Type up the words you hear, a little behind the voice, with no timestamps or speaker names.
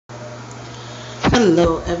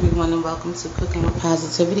Hello, everyone, and welcome to Cooking with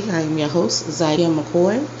Positivity. I am your host, Zydia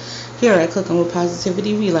McCoy. Here at Cooking with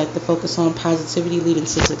Positivity, we like to focus on positivity leading to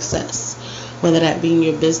success, whether that be in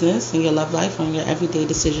your business, in your love life, or in your everyday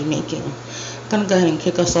decision making. I'm going to go ahead and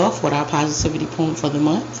kick us off with our positivity poem for the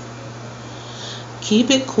month.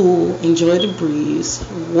 Keep it cool, enjoy the breeze,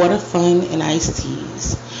 water fun, and iced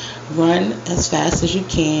teas. Run as fast as you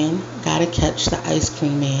can, gotta catch the ice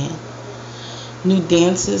cream man. New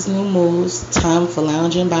dances, new moves, time for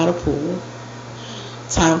lounging by the pool.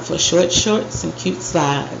 Time for short shorts and cute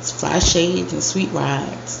slides, fly shades and sweet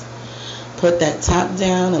rides. Put that top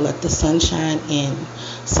down and let the sunshine in.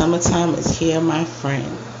 Summertime is here, my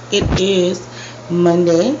friend. It is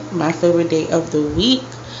Monday, my favorite day of the week.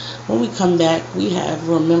 When we come back, we have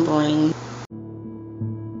remembering.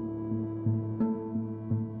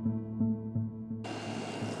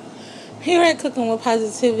 Here at Cooking with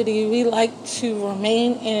Positivity, we like to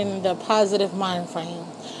remain in the positive mind frame,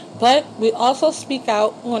 but we also speak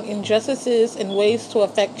out on injustices and ways to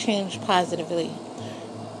affect change positively.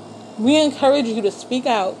 We encourage you to speak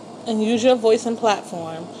out and use your voice and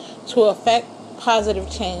platform to affect positive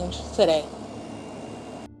change today.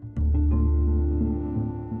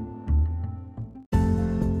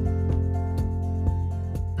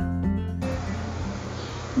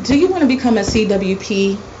 Do you want to become a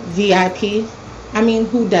CWP VIP? I mean,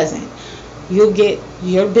 who doesn't? You'll get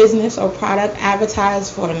your business or product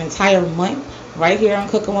advertised for an entire month right here on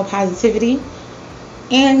Cooking with Positivity.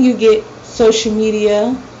 And you get social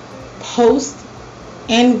media post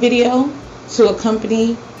and video to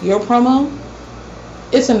accompany your promo.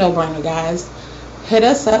 It's a no-brainer, guys. Hit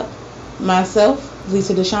us up, myself,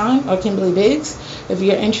 Lisa Deshawn, or Kimberly Biggs, if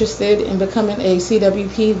you're interested in becoming a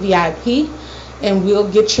CWP VIP, and we'll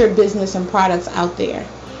get your business and products out there.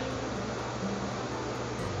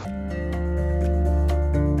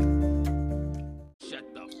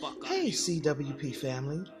 Hey CWP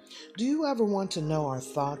family, do you ever want to know our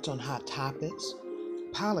thoughts on hot topics,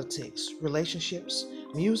 politics, relationships,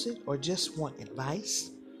 music, or just want advice?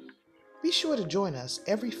 Be sure to join us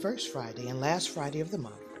every first Friday and last Friday of the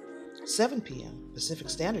month, 7 p.m. Pacific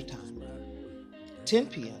Standard Time, 10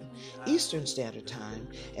 p.m. Eastern Standard Time,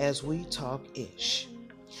 as we talk ish.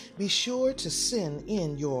 Be sure to send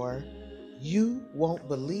in your "You Won't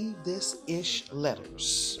Believe This" ish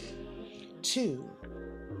letters to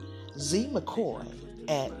Z McCoy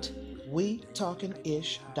at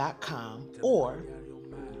wetalkingish.com or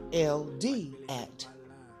LD at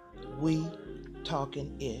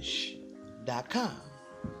wetalkingish.com.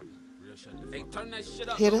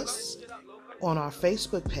 Hit us on our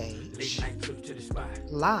Facebook page,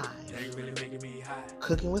 live,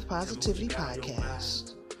 Cooking with Positivity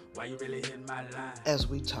podcast, as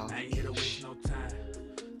we talk ish.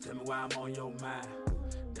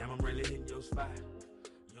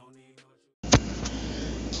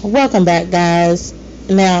 Welcome back, guys.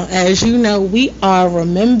 Now, as you know, we are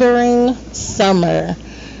remembering summer.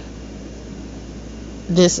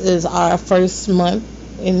 This is our first month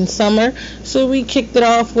in summer, so we kicked it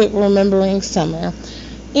off with remembering summer.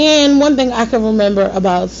 And one thing I can remember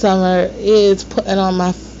about summer is putting on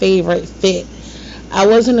my favorite fit. I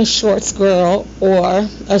wasn't a shorts girl or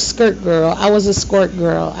a skirt girl. I was a skirt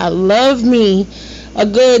girl. I love me a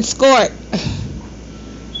good skirt.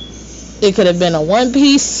 It could have been a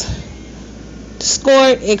one-piece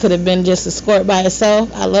skirt. It could have been just a skirt by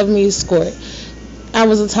itself. I love me a skirt. I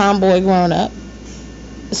was a tomboy growing up,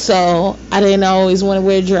 so I didn't always want to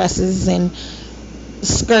wear dresses and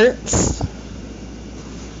skirts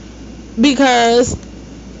because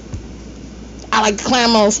I like to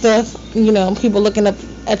climb on stuff. You know, people looking up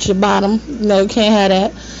at your bottom. No, you can't have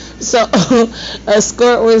that. So a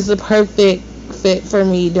skirt was the perfect fit for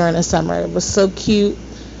me during the summer. It was so cute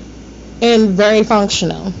and very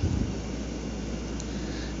functional.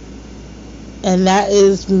 And that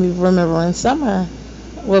is me remembering summer.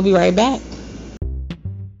 We'll be right back.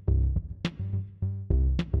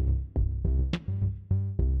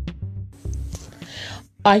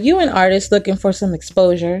 Are you an artist looking for some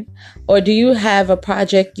exposure? Or do you have a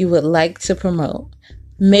project you would like to promote?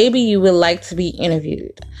 Maybe you would like to be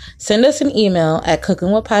interviewed. Send us an email at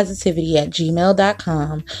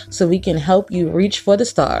cookingwithpositivity@gmail.com so we can help you reach for the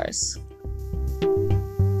stars.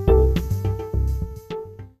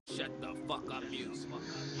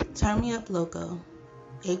 Turn Me Up Loco,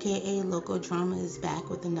 aka Loco Drama, is back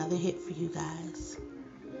with another hit for you guys.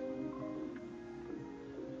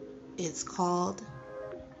 It's called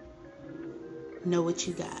Know What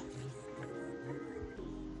You Got.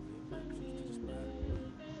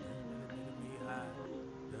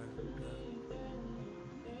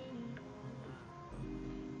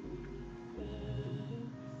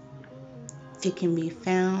 It can be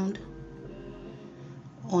found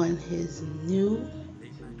on his new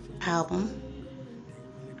album,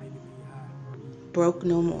 Broke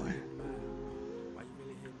No More.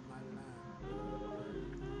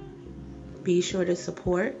 Be sure to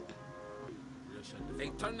support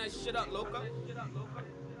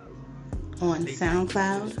on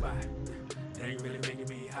SoundCloud,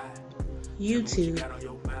 YouTube,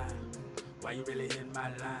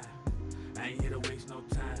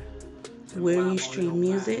 where you stream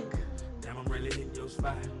music,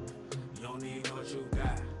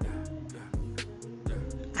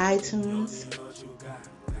 iTunes,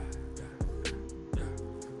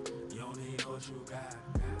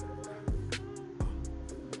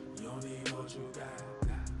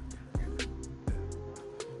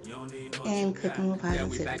 and Cooking with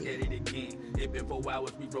Positivity. It been 4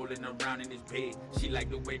 hours, we rolling around in this bed. She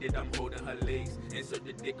like the way that I'm holding her legs. Insert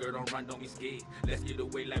the dick, girl, don't run, don't be scared. Let's get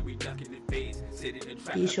away like we ducking the face. Sit in the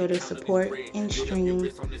trap. Be sure to support and stream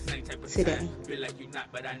today. Feel like you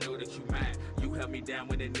not, but I know that you mine. You held me down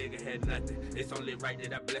when a nigga had nothing. It's only right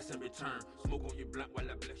that I bless in return. Smoke on your blunt while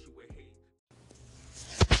I bless you with hate.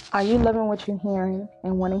 Are you loving what you're hearing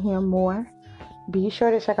and want to hear more? Be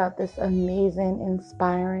sure to check out this amazing,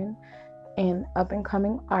 inspiring, and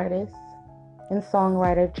up-and-coming artist and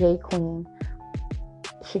songwriter J Queen.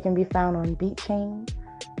 She can be found on BeatChain,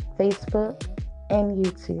 Facebook, and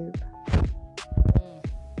YouTube.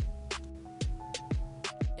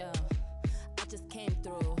 I just came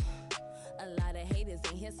through. A lot of haters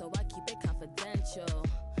in here, so I keep it confidential.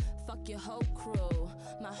 Fuck your whole crew.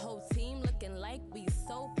 My whole team looking like we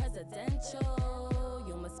so presidential.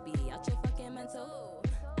 You must be out your fucking mental.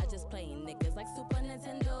 I just play niggas like Super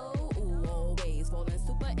Nintendo. Ooh, always rolling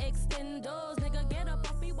super extendos. Nigga, get up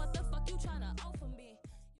off me. What the fuck you tryna offer me?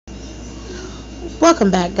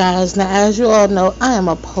 Welcome back, guys. Now, as you all know, I am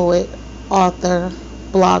a poet, author,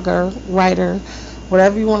 blogger, writer,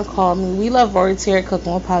 whatever you want to call me. We love words here at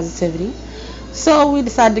Cooking with Positivity. So we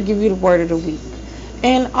decided to give you the word of the week.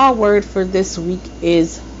 And our word for this week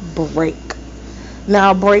is break.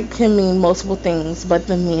 Now, break can mean multiple things, but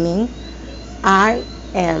the meaning I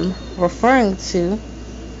am referring to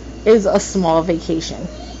is a small vacation.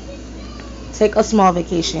 Take a small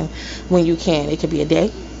vacation when you can. It could be a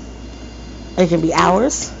day. It can be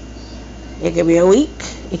hours. It can be a week.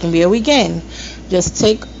 It can be a weekend. Just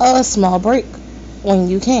take a small break when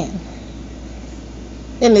you can.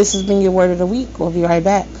 And this has been your word of the week. We'll be right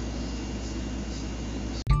back.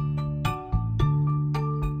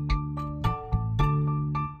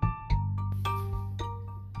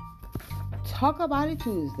 Talk About It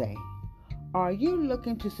Tuesday. Are you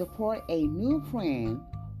looking to support a new friend,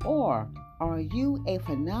 or are you a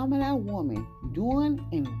phenomenal woman doing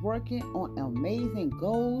and working on amazing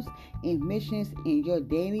goals and missions in your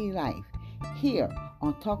daily life? Here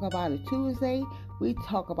on Talk About It Tuesday, we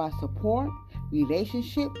talk about support,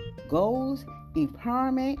 relationship, goals,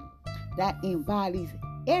 empowerment that embodies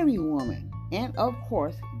every woman, and of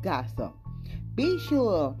course, gossip. Be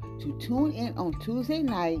sure to tune in on Tuesday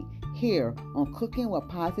night here on Cooking with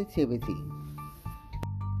Positivity.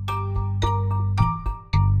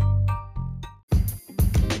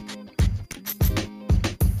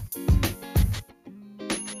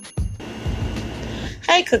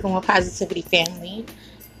 Hey, Cooking with Positivity family.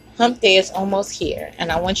 Hump Day is almost here, and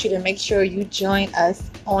I want you to make sure you join us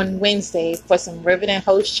on Wednesday for some riveting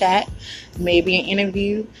host chat, maybe an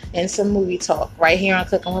interview, and some movie talk right here on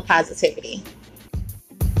Cooking with Positivity.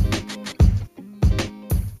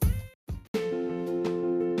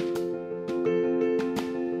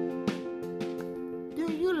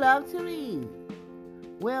 Do you love to read?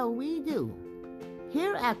 Well, we do.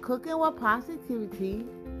 Here at Cooking with Positivity,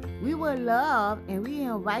 we would love and we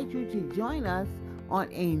invite you to join us on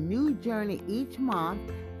a new journey each month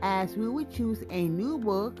as we would choose a new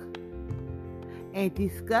book and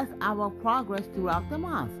discuss our progress throughout the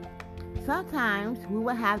month. Sometimes we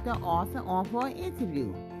will have the author on for an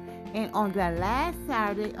interview. And on the last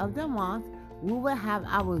Saturday of the month, we will have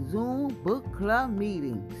our Zoom book club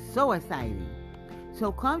meeting. So exciting.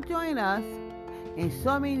 So come join us in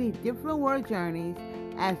so many different word journeys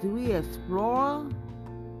as we explore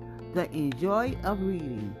the enjoy of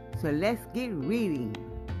reading. So let's get reading.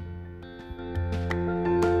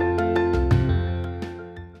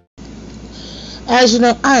 As you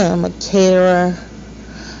know, I am a caterer,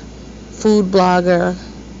 food blogger,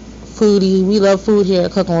 foodie. We love food here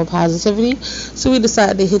at Cooking with Positivity. So we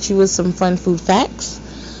decided to hit you with some fun food facts.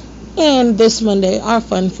 And this Monday, our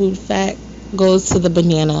fun food fact goes to the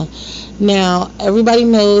banana. Now, everybody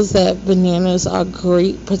knows that bananas are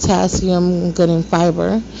great potassium, good in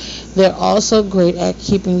fiber. They're also great at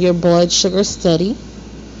keeping your blood sugar steady.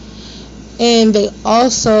 And they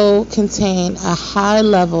also contain a high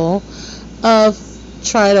level of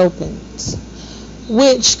tryptophan,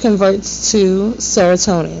 which converts to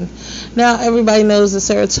serotonin. Now, everybody knows that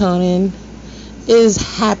serotonin is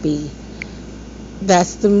happy.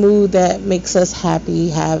 That's the mood that makes us happy,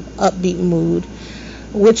 have upbeat mood,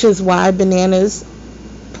 which is why bananas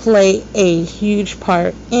play a huge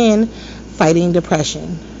part in fighting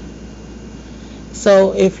depression.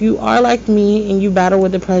 So if you are like me and you battle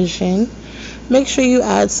with depression, make sure you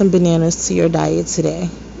add some bananas to your diet today.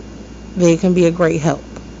 They can be a great help.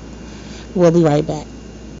 We'll be right back.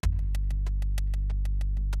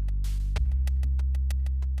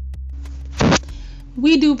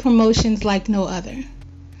 We do promotions like no other.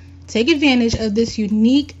 Take advantage of this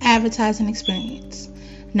unique advertising experience.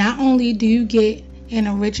 Not only do you get an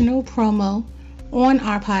original promo on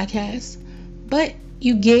our podcast, but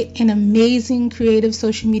you get an amazing creative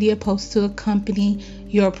social media post to accompany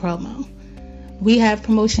your promo. We have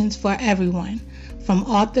promotions for everyone, from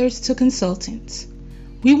authors to consultants.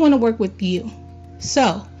 We want to work with you.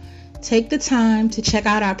 So, take the time to check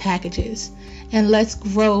out our packages and let's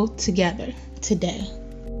grow together today.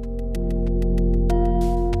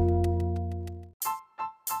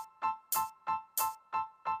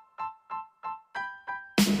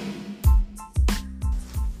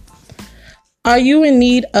 Are you in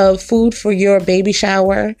need of food for your baby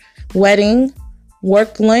shower, wedding,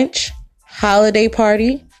 work lunch, holiday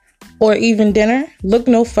party, or even dinner? Look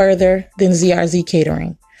no further than ZRZ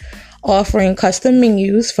Catering, offering custom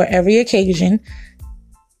menus for every occasion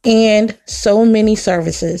and so many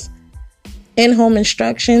services. In-home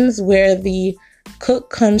instructions where the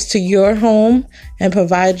cook comes to your home and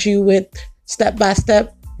provides you with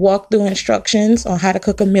step-by-step walkthrough instructions on how to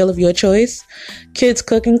cook a meal of your choice. Kids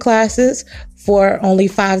cooking classes for only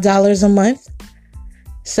 $5 a month.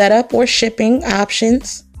 Setup or shipping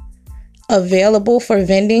options available for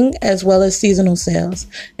vending as well as seasonal sales,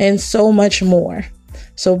 and so much more.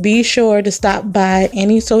 So be sure to stop by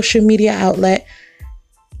any social media outlet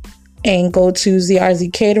and go to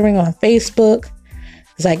ZRZ Catering on Facebook,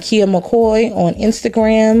 Zykia McCoy on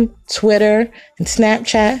Instagram, Twitter, and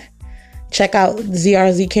Snapchat. Check out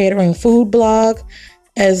ZRZ Catering food blog,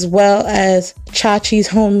 as well as Chachi's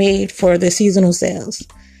Homemade for the seasonal sales.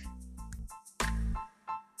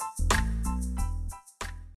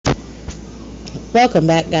 Welcome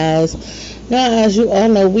back, guys. Now, as you all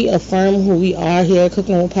know, we affirm who we are here at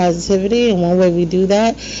Cooking with Positivity, and one way we do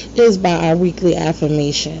that is by our weekly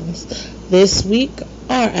affirmations. This week,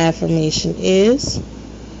 our affirmation is,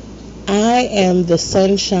 I am the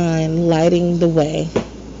sunshine lighting the way.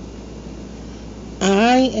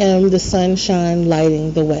 I am the sunshine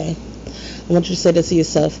lighting the way. I want you to say that to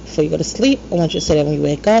yourself before you go to sleep. I want you to say that when you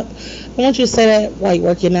wake up. I want you to say that while you're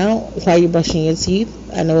working out, while you're brushing your teeth.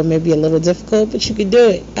 I know it may be a little difficult, but you can do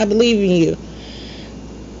it. I believe in you.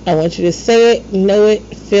 I want you to say it, know it,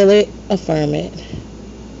 feel it, affirm it.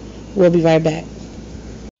 We'll be right back.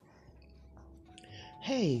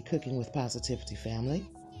 Hey, Cooking with Positivity family.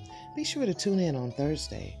 Be sure to tune in on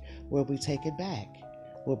Thursday where we take it back.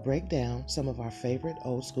 We'll break down some of our favorite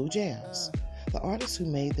old school jams, the artists who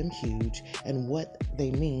made them huge, and what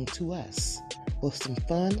they mean to us, with some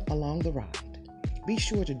fun along the ride. Be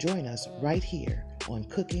sure to join us right here on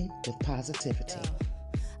Cooking with Positivity.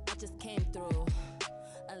 I just came through.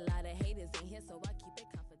 A lot of haters in here, so I keep it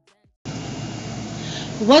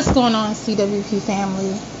confidential. What's going on, CWP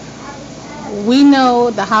family? We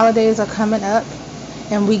know the holidays are coming up,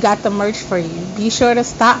 and we got the merch for you. Be sure to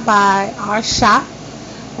stop by our shop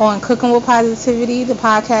on Cooking with Positivity, the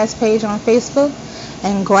podcast page on Facebook,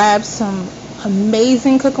 and grab some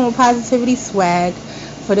amazing Cooking with Positivity swag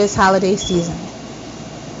for this holiday season.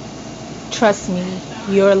 Trust me,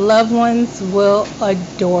 your loved ones will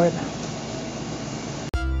adore them.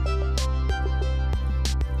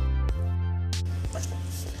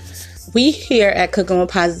 We here at Cooking with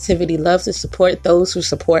Positivity love to support those who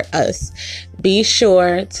support us. Be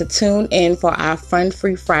sure to tune in for our Fun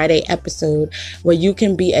Free Friday episode, where you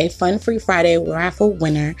can be a Fun Free Friday raffle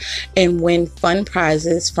winner and win fun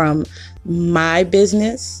prizes from my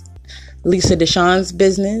business, Lisa Deshawn's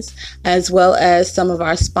business, as well as some of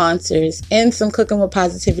our sponsors and some Cooking with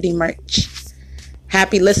Positivity merch.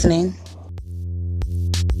 Happy listening.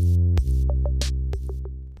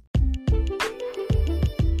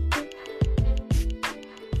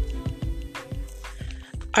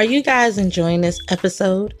 Are you guys enjoying this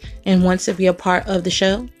episode and want to be a part of the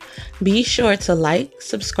show? Be sure to like,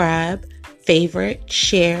 subscribe, favorite,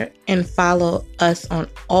 share, and follow us on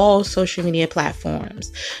all social media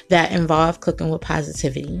platforms that involve Cooking with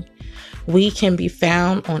Positivity. We can be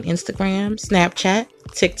found on Instagram, Snapchat,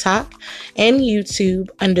 TikTok, and YouTube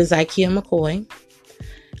under Zykia McCoy.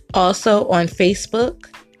 Also on Facebook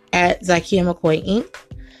at Zykia McCoy Inc.,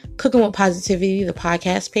 Cooking with Positivity, the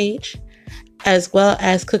podcast page, as well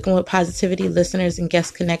as Cooking with Positivity Listeners and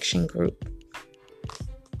Guest Connection Group,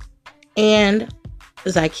 and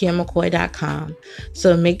ZykiaMcCoy.com.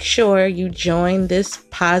 So make sure you join this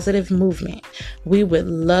positive movement. We would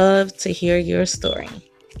love to hear your story.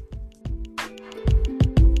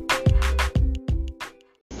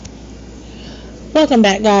 Welcome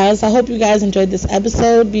back, guys. I hope you guys enjoyed this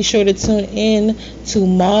episode. Be sure to tune in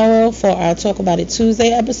tomorrow for our Talk About It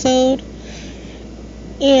Tuesday episode.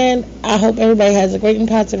 And I hope everybody has a great and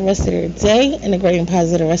positive rest of their day and a great and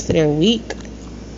positive rest of their week.